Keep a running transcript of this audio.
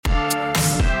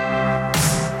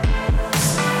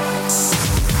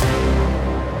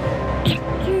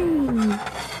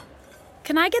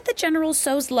can I get the General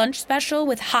Tso's lunch special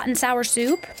with hot and sour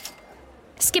soup?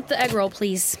 Skip the egg roll,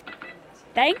 please.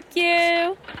 Thank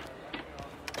you.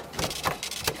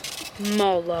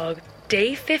 Mall log,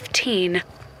 day 15.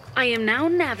 I am now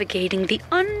navigating the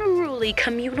unruly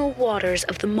communal waters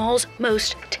of the mall's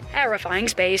most terrifying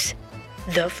space,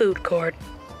 the food court.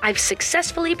 I've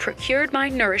successfully procured my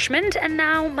nourishment and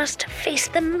now must face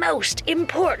the most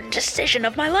important decision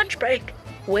of my lunch break: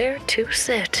 where to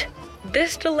sit.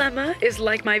 This dilemma is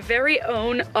like my very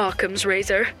own Occam's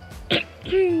razor.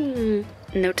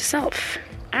 Note to self: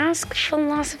 ask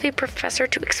philosophy professor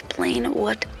to explain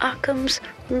what Occam's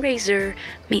razor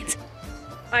means.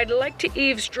 I'd like to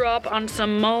eavesdrop on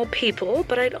some mall people,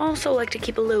 but I'd also like to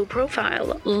keep a low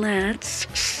profile. Let's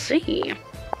see.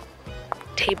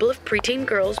 Table of preteen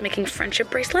girls making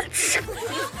friendship bracelets?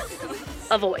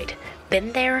 Avoid.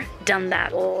 Been there, done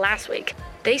that last week.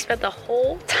 They spent the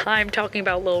whole time talking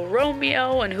about Lil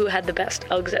Romeo and who had the best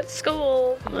Uggs at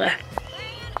school. Blech.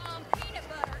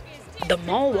 The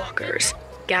mall walkers,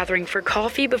 gathering for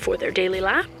coffee before their daily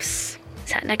laps.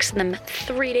 Sat next to them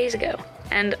 3 days ago,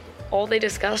 and all they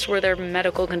discussed were their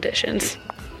medical conditions.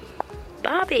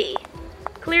 Bobby,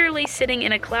 clearly sitting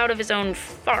in a cloud of his own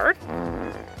fart.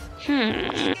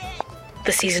 The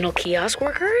seasonal kiosk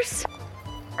workers?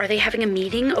 Are they having a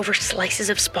meeting over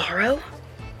slices of Sparrow?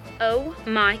 Oh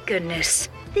my goodness.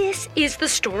 This is the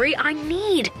story I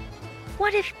need.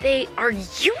 What if they are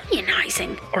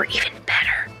unionizing? Or even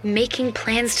better, making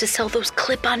plans to sell those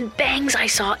clip-on bangs I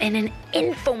saw in an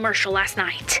infomercial last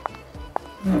night?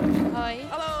 Hoi.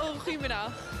 Hallo,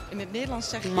 goedemiddag. In het Nederlands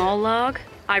zeg je... Mall log,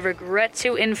 I regret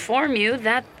to inform you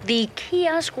that the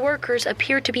kiosk workers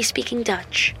appear to be speaking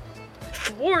Dutch.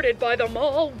 Thwarted by the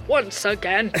mall once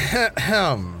again.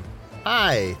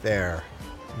 Hi there.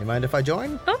 You mind if I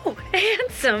join? Oh,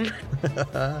 handsome.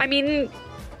 I mean,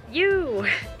 you.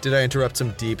 Did I interrupt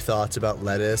some deep thoughts about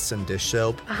lettuce and dish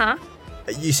soap? Uh-huh.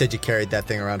 You said you carried that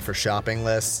thing around for shopping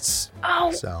lists.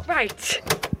 Oh, so. Right.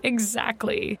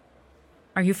 Exactly.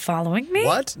 Are you following me?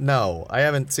 What? No, I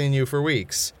haven't seen you for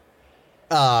weeks.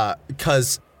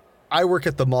 'Cause I work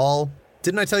at the mall.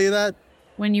 Didn't I tell you that?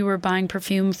 When you were buying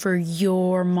perfume for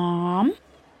your mom?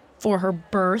 For her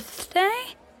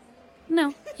birthday?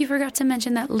 No, you forgot to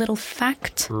mention that little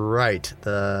fact. Right,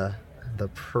 the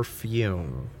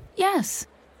perfume. Yes.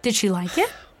 Did she like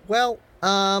it? Well,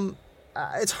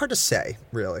 it's hard to say,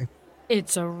 really.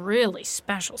 It's a really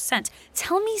special scent.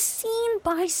 Tell me scene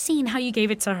by scene how you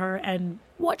gave it to her and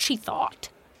what she thought.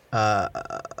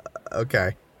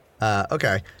 Okay.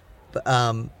 But,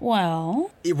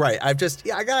 Well? Right, I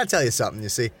gotta tell you something, you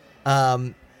see.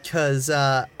 'Cause,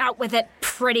 Out with it,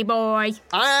 pretty boy.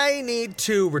 I need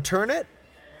to return it.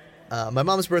 My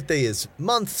mom's birthday is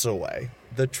months away.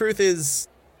 The truth is,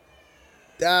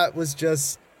 that was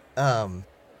just an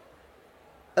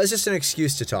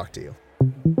excuse to talk to you.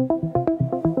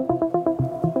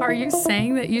 Are you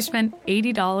saying that you spent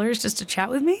 $80 just to chat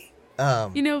with me?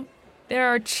 You know, there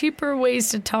are cheaper ways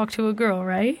to talk to a girl,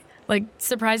 right? Like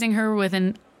surprising her with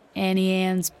an Annie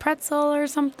Ann's pretzel or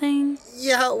something?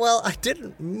 Yeah, well, I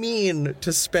didn't mean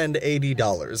to spend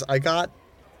 $80. I got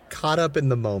caught up in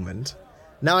the moment.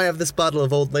 Now I have this bottle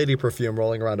of old lady perfume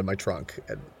rolling around in my trunk.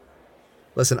 And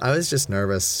listen, I was just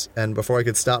nervous, and before I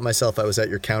could stop myself, I was at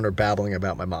your counter babbling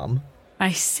about my mom.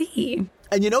 I see.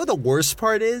 And you know what the worst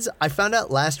part is? I found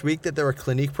out last week that there are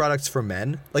Clinique products for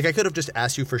men. Like, I could have just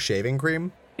asked you for shaving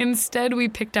cream. Instead, we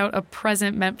picked out a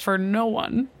present meant for no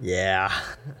one. Yeah.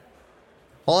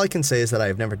 All I can say is that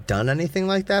I've never done anything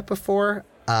like that before.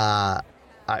 I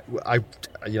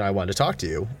wanted to talk to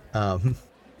you. Are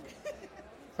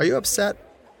you upset?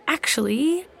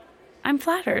 Actually, I'm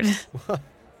flattered.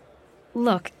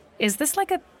 Look, is this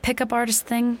like a pickup artist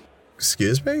thing?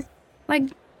 Excuse me? Like,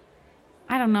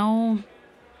 I don't know.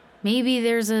 Maybe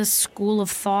there's a school of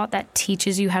thought that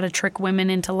teaches you how to trick women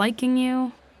into liking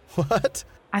you. What?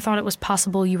 I thought it was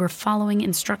possible you were following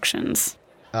instructions.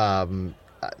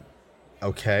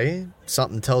 Okay.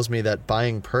 Something tells me that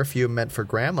buying perfume meant for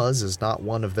grandmas is not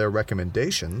one of their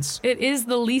recommendations. It is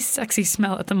the least sexy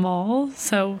smell at the mall,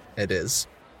 so... It is.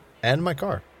 And my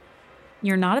car.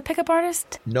 You're not a pickup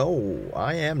artist? No,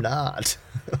 I am not.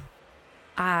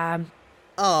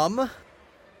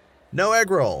 No egg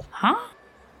roll. Huh?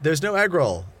 There's no egg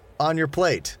roll on your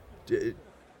plate.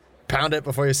 Pound it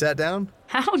before you sat down?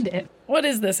 Hound it. What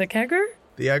is this, a kegger?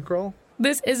 The egg roll?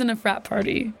 This isn't a frat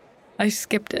party. I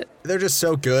skipped it. They're just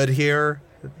so good here,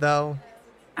 though.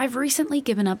 I've recently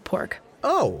given up pork.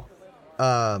 Oh.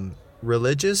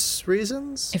 Religious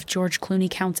reasons? If George Clooney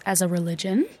counts as a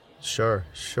religion. Sure.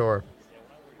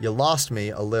 You lost me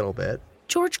a little bit.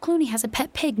 George Clooney has a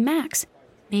pet pig, Max.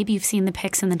 Maybe you've seen the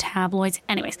pics in the tabloids.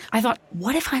 Anyways, I thought,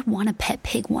 what if I want a pet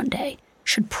pig one day?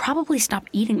 Should probably stop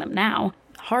eating them now.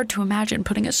 Hard to imagine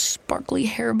putting a sparkly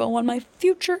hair bow on my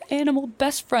future animal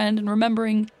best friend and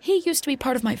remembering he used to be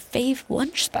part of my fave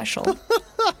lunch special.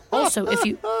 Also, if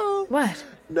you... What?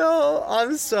 No,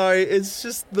 I'm sorry. It's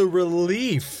just the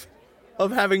relief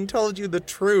of having told you the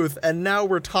truth, and now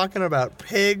we're talking about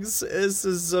pigs. This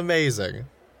is amazing.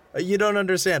 You don't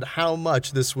understand how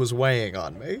much this was weighing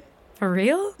on me. For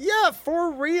real? Yeah,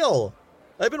 for real.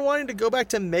 I've been wanting to go back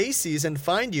to Macy's and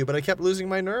find you, but I kept losing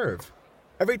my nerve.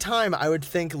 Every time I would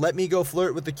think, let me go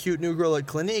flirt with the cute new girl at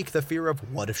Clinique, the fear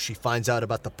of what if she finds out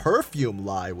about the perfume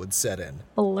lie would set in.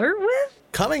 Flirt with?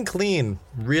 Coming clean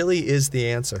really is the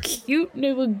answer. Cute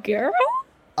new girl?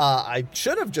 I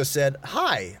should have just said,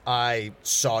 hi, I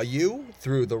saw you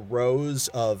through the rows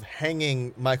of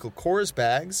hanging Michael Kors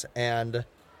bags, and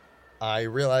I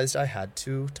realized I had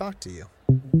to talk to you.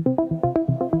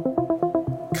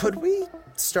 Could we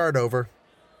start over?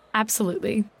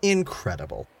 Absolutely.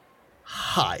 Incredible.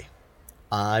 Hi,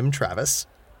 I'm Travis,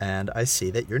 and I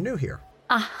see that you're new here.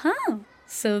 Uh-huh.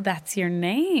 So that's your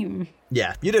name.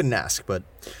 Yeah, you didn't ask, but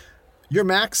you're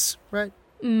Max, right?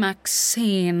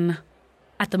 Maxine.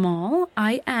 At the mall,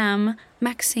 I am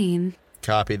Maxine.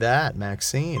 Copy that,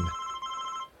 Maxine.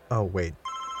 Oh, wait.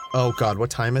 Oh, God, what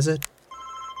time is it?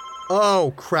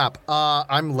 Oh, crap.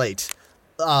 I'm late.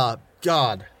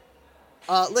 God.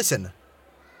 Listen.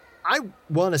 I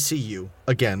want to see you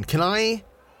again. Can I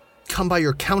come by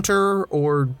your counter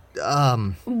or,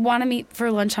 Want to meet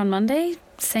for lunch on Monday?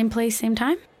 Same place, same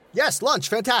time? Yes, lunch.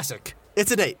 Fantastic.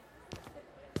 It's a date.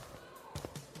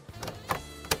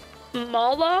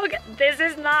 Mall log, this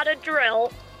is not a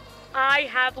drill. I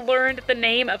have learned the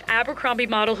name of Abercrombie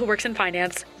model who works in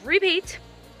finance. Repeat,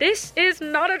 this is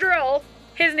not a drill.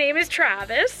 His name is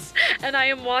Travis, and I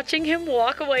am watching him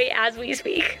walk away as we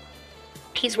speak.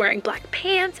 He's wearing black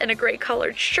pants and a gray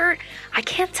colored shirt. I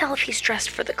can't tell if he's dressed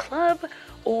for the club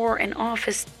or an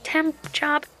office temp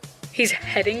job. He's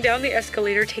heading down the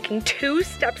escalator, taking 2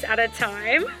 steps at a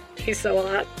time. He's so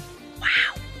hot.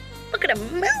 Wow, look at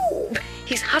him move.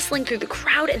 He's hustling through the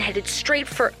crowd and headed straight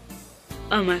for...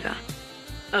 Oh my God.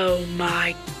 Oh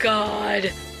my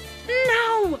God.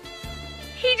 No!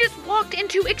 He just walked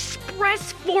into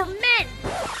Express for Men.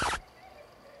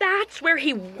 That's where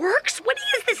he works? What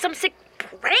is this, some sick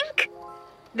prank?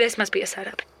 This must be a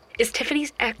setup. Is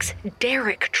Tiffany's ex,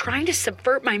 Derek, trying to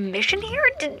subvert my mission here?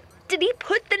 Did he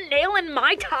put the nail in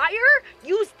my tire?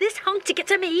 Use this hunk to get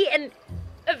to me and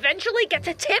eventually get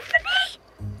to Tiffany?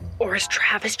 Or is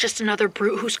Travis just another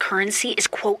brute whose currency is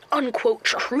quote-unquote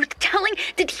truth-telling?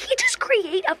 Did he just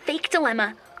create a fake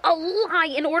dilemma? A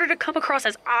lie in order to come across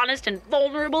as honest and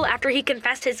vulnerable after he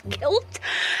confessed his guilt?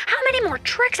 How many more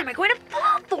tricks am I going to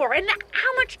fall for? And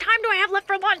how much time do I have left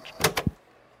for lunch?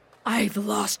 I've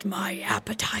lost my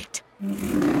appetite.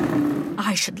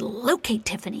 I should locate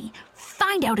Tiffany,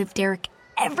 find out if Derek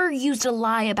ever used a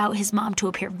lie about his mom to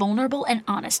appear vulnerable and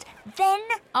honest. Then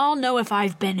I'll know if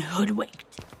I've been hoodwinked.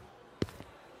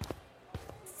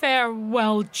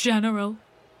 Farewell, General.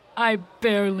 I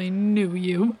barely knew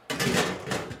you.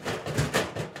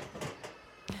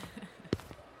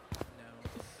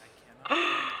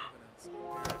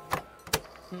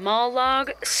 Mall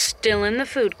log still in the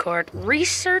food court.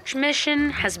 Research mission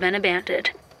has been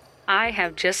abandoned. I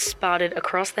have just spotted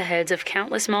across the heads of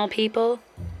countless mall people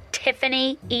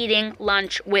Tiffany eating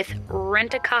lunch with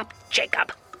Rent-A-Cop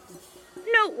Jacob.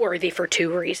 Noteworthy for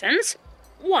 2 reasons.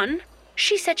 1,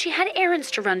 she said she had errands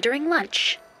to run during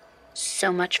lunch.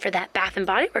 So much for that Bath &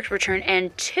 Body Works return.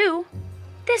 And 2,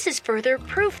 this is further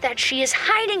proof that she is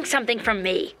hiding something from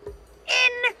me.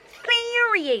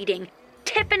 Infuriating.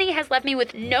 Tiffany has left me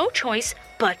with no choice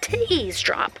but to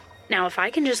eavesdrop. Now, if I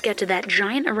can just get to that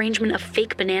giant arrangement of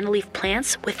fake banana leaf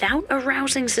plants without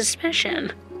arousing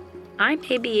suspicion, I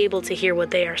may be able to hear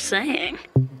what they are saying.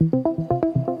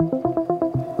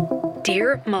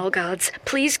 Dear mall gods,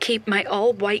 please keep my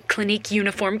all-white Clinique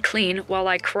uniform clean while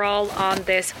I crawl on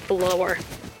this floor.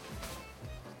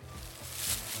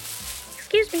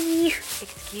 Excuse me.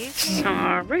 Excuse me?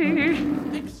 Sorry.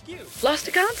 Excuse. Lost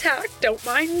a contact, don't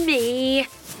mind me.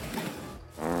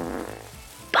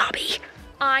 Bobby,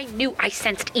 I knew I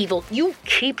sensed evil. You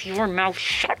keep your mouth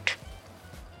shut.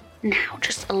 Now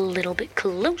just a little bit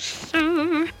closer.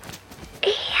 And...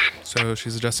 So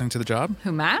she's adjusting to the job?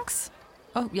 Who, Max?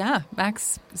 Oh, yeah,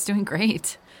 Max is doing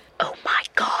great. Oh my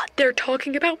God, they're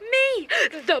talking about me!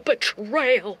 The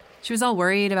betrayal! She was all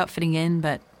worried about fitting in,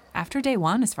 but after day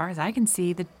one, as far as I can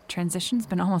see, the transition's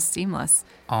been almost seamless.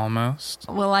 Almost.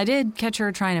 Well, I did catch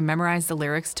her trying to memorize the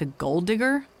lyrics to Gold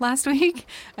Digger last week,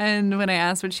 and when I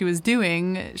asked what she was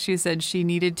doing, she said she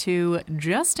needed to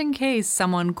just in case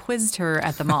someone quizzed her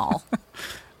at the mall.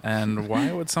 And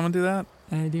why would someone do that?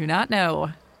 I do not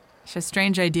know. She has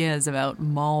strange ideas about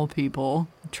mall people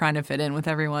trying to fit in with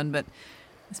everyone, but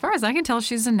as far as I can tell,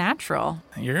 she's a natural.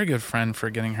 You're a good friend for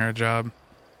getting her a job.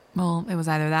 Well, it was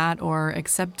either that or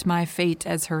accept my fate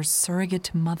as her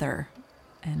surrogate mother,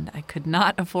 and I could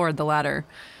not afford the latter.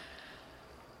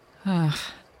 Ugh.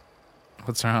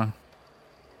 What's wrong?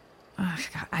 God,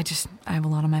 I have a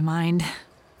lot on my mind.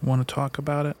 Want to talk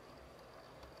about it?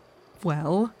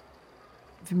 Well,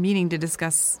 I've been meaning to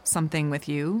discuss something with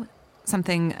you.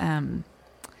 Something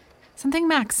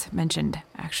Max mentioned,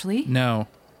 actually. No.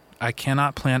 I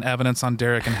cannot plant evidence on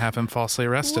Derek and have him falsely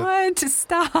arrested. What?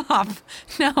 Stop.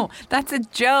 No, that's a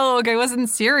joke. I wasn't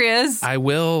serious. I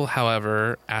will,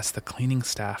 however, ask the cleaning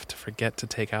staff to forget to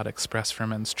take out Express for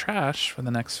Men's trash for the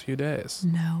next few days.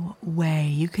 No way.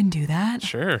 You can do that?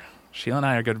 Sure. Sheila and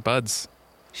I are good buds.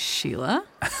 Sheila?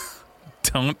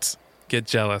 Don't get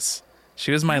jealous.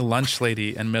 She was my lunch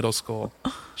lady in middle school.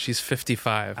 She's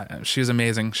 55. She was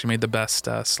amazing. She made the best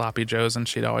sloppy joes, and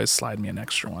she'd always slide me an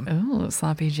extra one. Oh,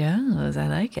 sloppy joes. I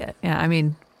like it. Yeah, I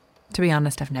mean, to be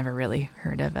honest, I've never really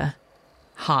heard of a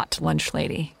hot lunch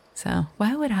lady. So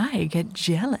why would I get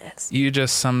jealous? You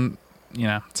just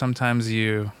sometimes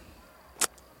you...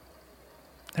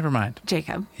 Never mind.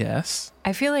 Jacob. Yes?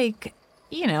 I feel like,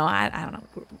 I don't know.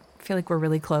 I feel like we're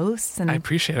really close. And I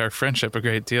appreciate our friendship a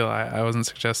great deal. I wasn't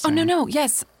suggesting... Oh, no.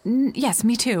 Yes. Yes,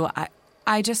 me too.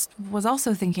 I just was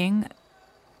also thinking,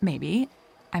 maybe.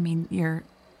 I mean, you're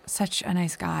such a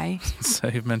nice guy. So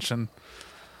you've mentioned...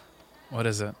 What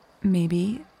is it?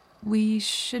 Maybe we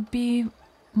should be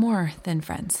more than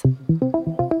friends.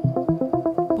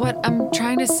 What I'm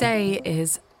trying to say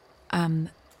is,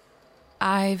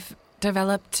 I've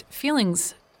developed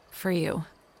feelings for you.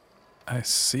 I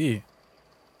see.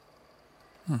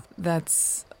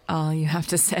 That's all you have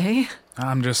to say?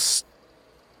 I'm just...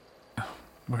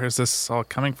 Where is this all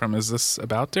coming from? Is this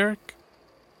about Derek?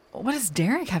 What does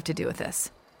Derek have to do with this?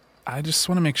 I just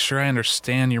want to make sure I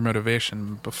understand your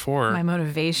motivation before... My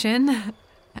motivation?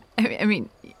 I mean,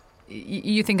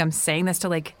 you think I'm saying this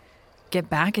to, get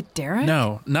back at Derek?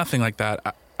 No, nothing like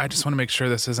that. I just want to make sure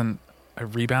this isn't a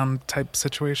rebound type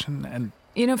situation, and...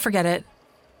 Forget it.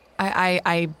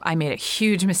 I made a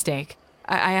huge mistake.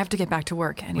 I have to get back to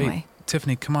work anyway. Wait,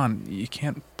 Tiffany, come on. You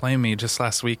can't blame me. Just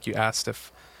last week you asked if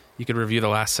you could review the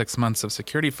last 6 months of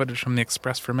security footage from the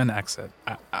Express for Men exit.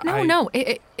 No,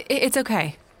 it's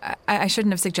okay. I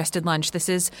shouldn't have suggested lunch. This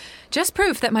is just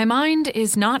proof that my mind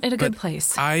is not in a good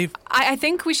place. I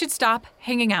think we should stop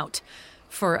hanging out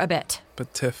for a bit.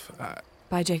 But Tiff...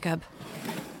 Bye, Jacob.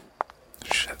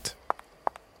 Shit.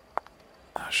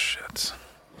 Oh, shit.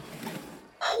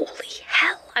 Holy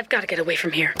hell, I've got to get away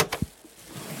from here.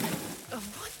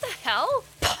 What the hell?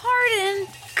 Pardon,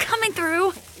 coming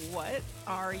through. What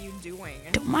are you doing?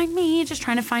 Don't mind me, just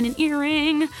trying to find an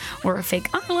earring or a fake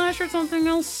eyelash or something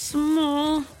else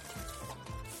small.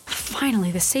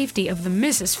 Finally, the safety of the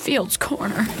Mrs. Fields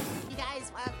corner. You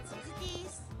guys want some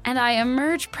cookies? And I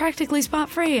emerge practically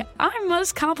spot-free. I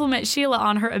must compliment Sheila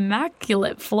on her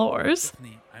immaculate floors.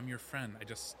 Tiffany, I'm your friend.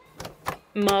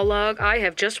 Monologue, I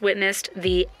have just witnessed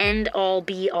the end-all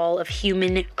be-all of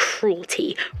human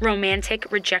cruelty,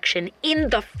 romantic rejection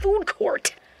in the food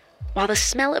court. While the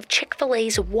smell of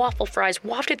Chick-fil-A's waffle fries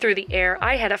wafted through the air,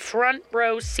 I had a front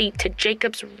row seat to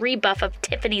Jacob's rebuff of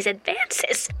Tiffany's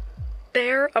advances.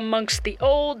 There, amongst the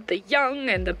old, the young,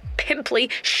 and the pimply,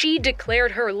 she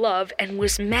declared her love and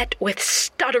was met with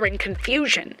stuttering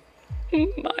confusion.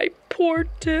 My poor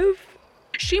Tiff.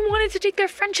 She wanted to take their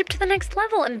friendship to the next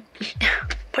level, and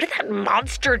what did that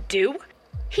monster do?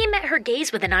 He met her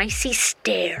gaze with an icy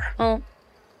stare. Well,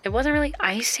 it wasn't really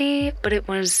icy, but it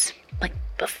was,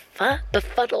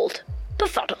 befuddled.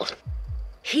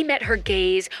 He met her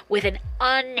gaze with an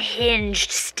unhinged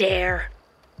stare.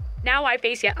 Now I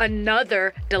face yet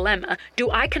another dilemma. Do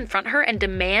I confront her and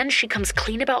demand she comes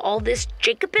clean about all this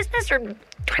Jacob business, or do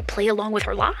I play along with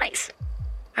her lies?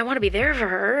 I want to be there for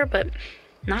her, but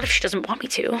not if she doesn't want me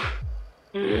to.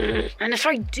 And if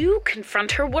I do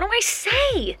confront her, what do I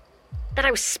say? That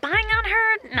I was spying on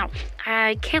her? No,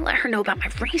 I can't let her know about my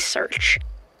research.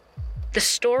 The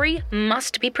story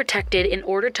must be protected in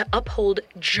order to uphold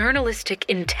journalistic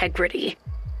integrity.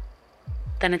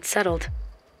 Then it's settled.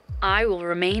 I will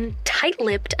remain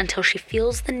tight-lipped until she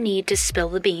feels the need to spill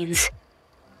the beans.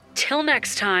 Till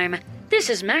next time, this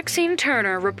is Maxine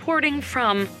Turner reporting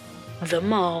from the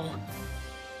mall.